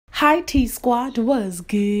Hi T Squad, was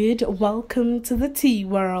good? Welcome to the T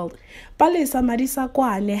World. Palesa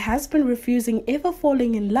Madisakwane has been refusing ever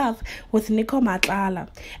falling in love with Nico Matlala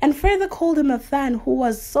and further called him a fan who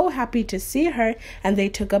was so happy to see her and they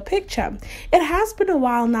took a picture. It has been a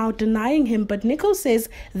while now denying him, but Nico says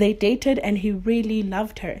they dated and he really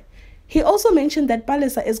loved her. He also mentioned that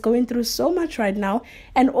Palesa is going through so much right now,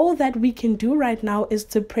 and all that we can do right now is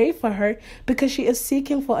to pray for her because she is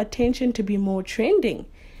seeking for attention to be more trending.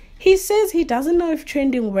 He says he doesn't know if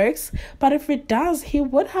trending works, but if it does, he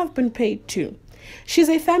would have been paid too. She's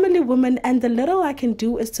a family woman, and the little I can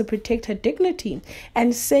do is to protect her dignity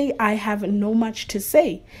and say I have no much to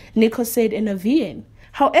say, Nico said in a VN.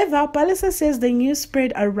 However, Palesa says the news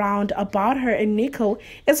spread around about her and Nico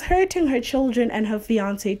is hurting her children and her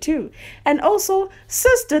fiancé too. And also,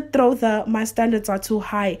 sis did throw the "my standards are too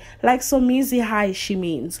high," like Somizis high, she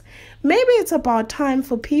means. Maybe it's about time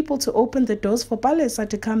for people to open the doors for Palesa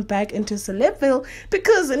to come back into Celebville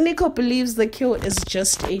because Nico believes the cure is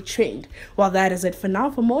just a trend. Well, that is it for now.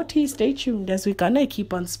 For more tea, stay tuned as we're gonna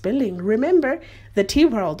keep on spilling. Remember, the Tea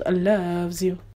World loves you.